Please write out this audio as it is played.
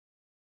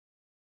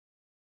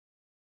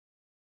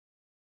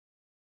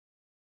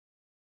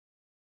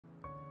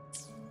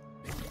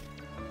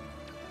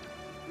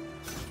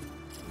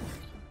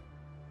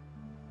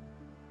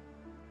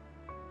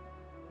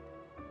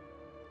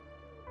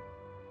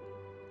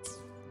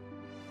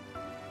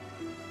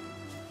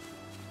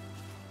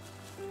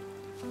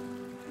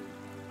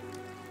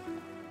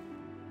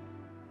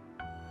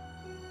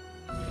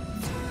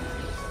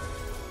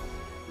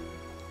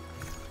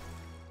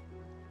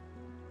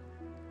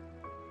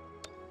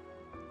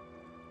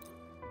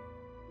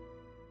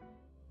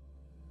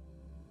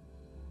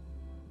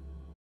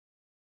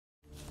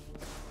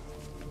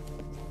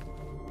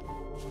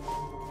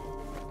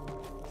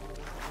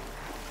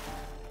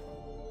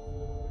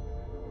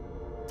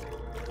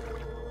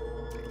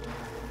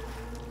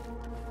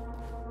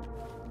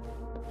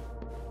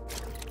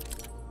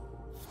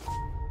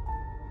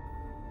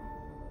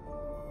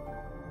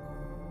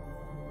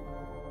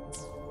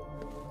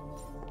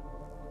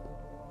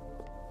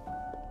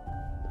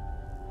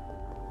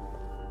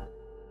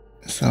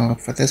So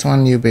for this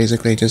one, you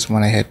basically just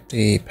want to hit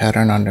the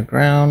pattern on the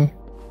ground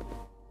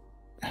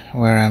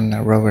where I'm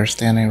the rover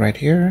standing right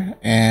here,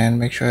 and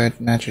make sure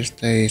it matches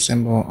the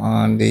symbol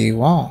on the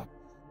wall.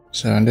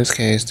 So in this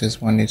case,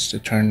 this one needs to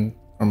turn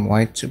from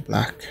white to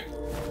black.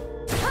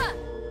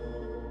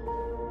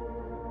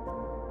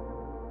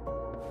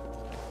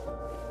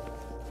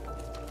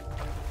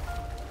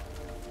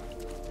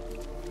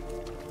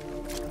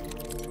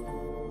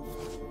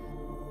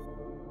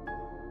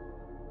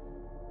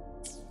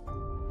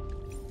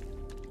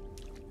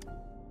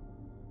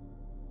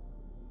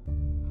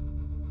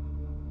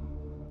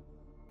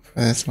 For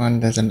this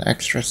one, there's an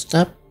extra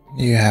step.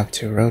 You have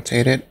to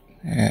rotate it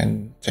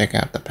and take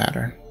out the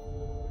pattern.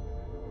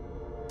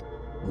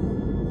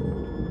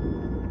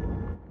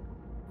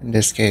 In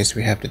this case,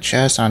 we have the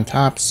chest on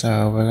top,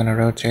 so we're going to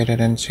rotate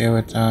it until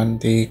it's on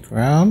the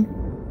ground.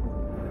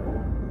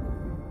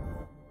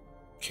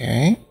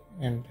 Okay,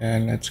 and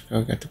then let's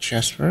go get the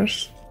chest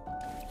first.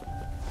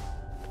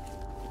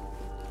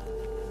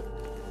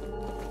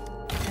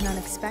 An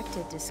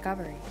unexpected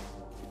discovery.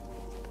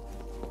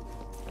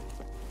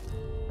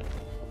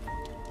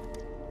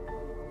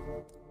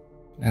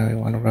 Now we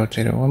want to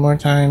rotate it one more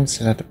time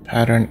so that the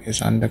pattern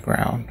is on the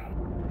ground.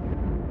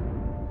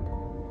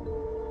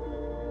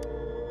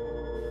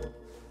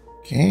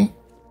 Okay,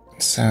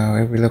 so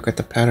if we look at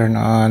the pattern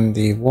on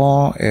the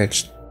wall,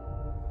 it's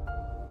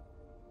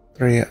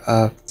 3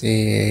 of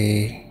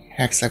the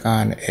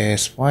hexagon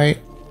is white.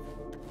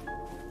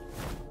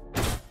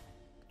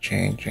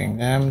 Changing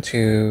them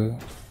to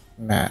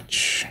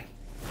match.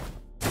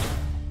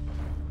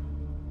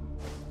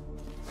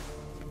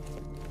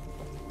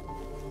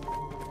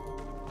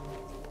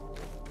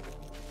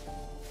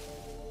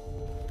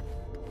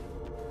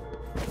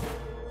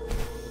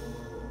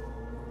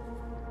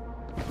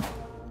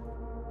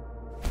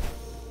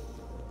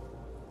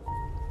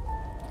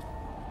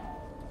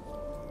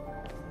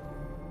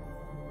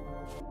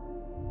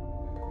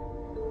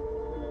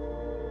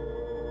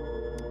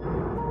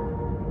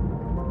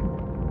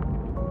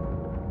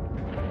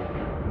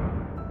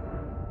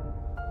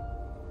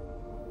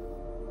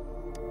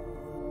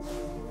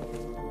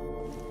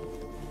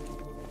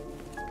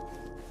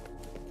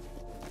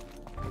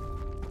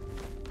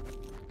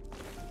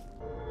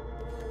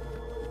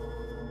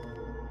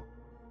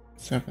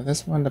 So for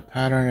this one, the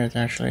pattern is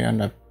actually on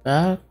the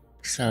back,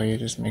 so you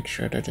just make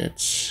sure that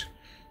it's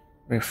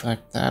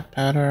reflect that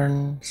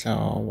pattern,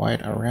 so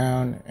white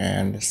around,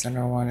 and the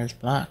center one is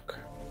black.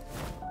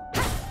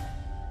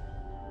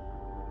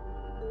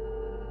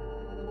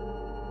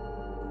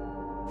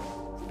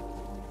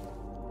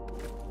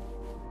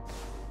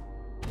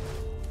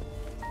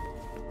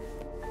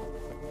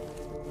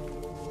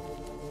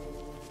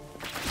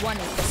 One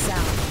is the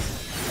sound.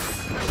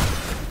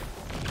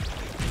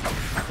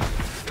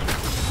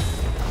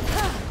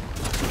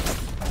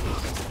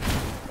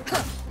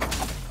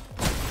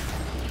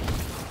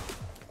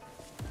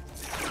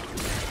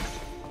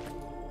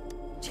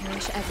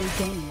 Cherish every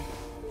game.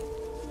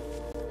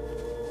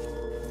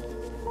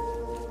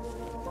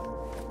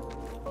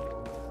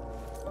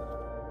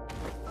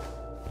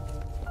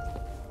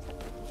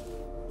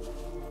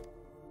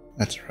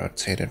 Let's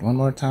rotate it one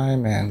more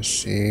time and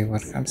see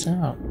what comes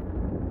out.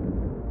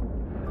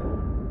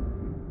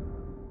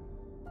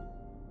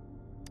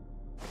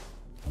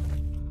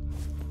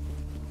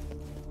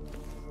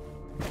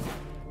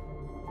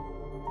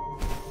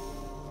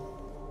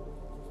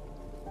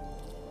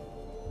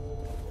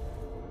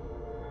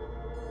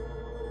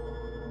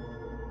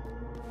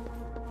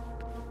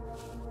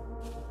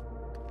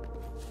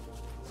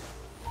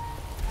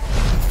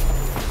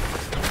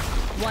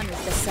 One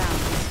is the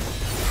sound.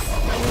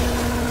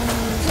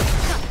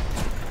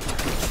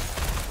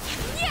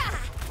 Yeah!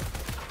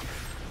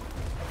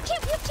 Pew,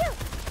 pew, pew.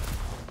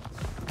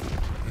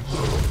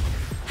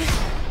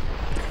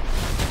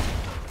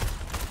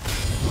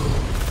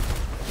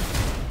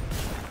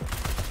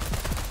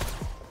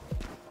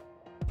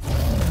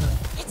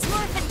 It's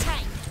morphin'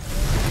 time.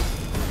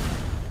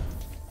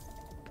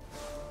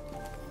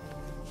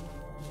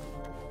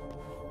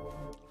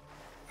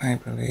 I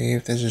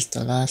believe this is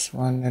the last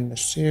one in the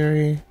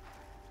series.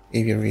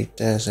 If you read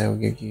this, it will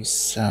give you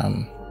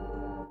some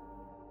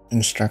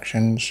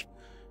instructions,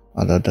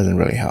 although it doesn't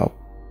really help.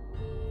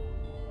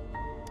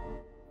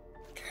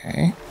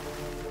 Okay.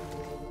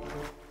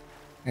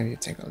 Maybe you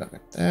take a look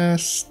at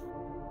this.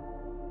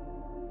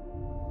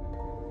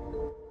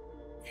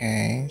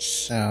 Okay,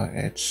 so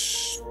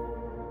it's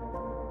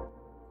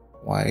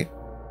white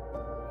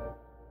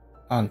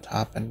on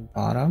top and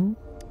bottom.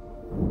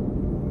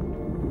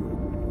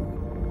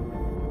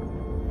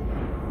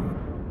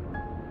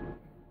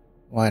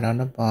 White on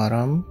the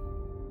bottom.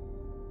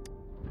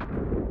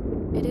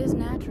 It is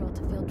natural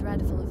to feel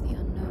dreadful of the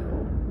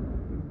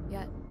unknown.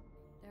 Yet,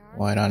 there are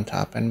White on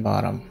top and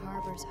bottom.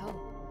 harbors hope.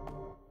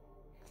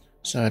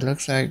 So it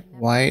looks like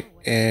white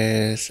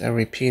is a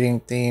repeating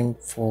theme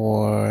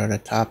for the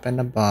top and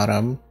the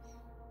bottom,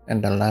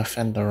 and the left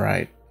and the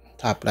right.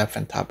 Top left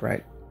and top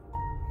right.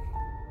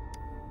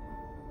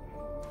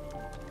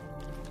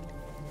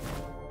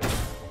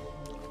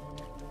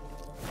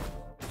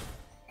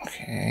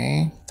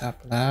 top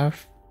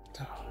left,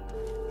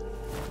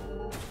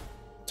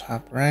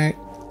 top right,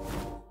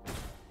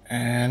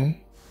 and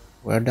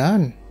we're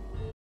done.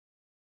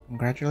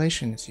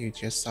 Congratulations, you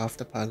just solved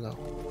the puzzle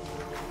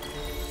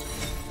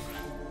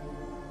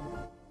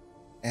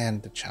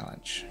and the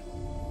challenge.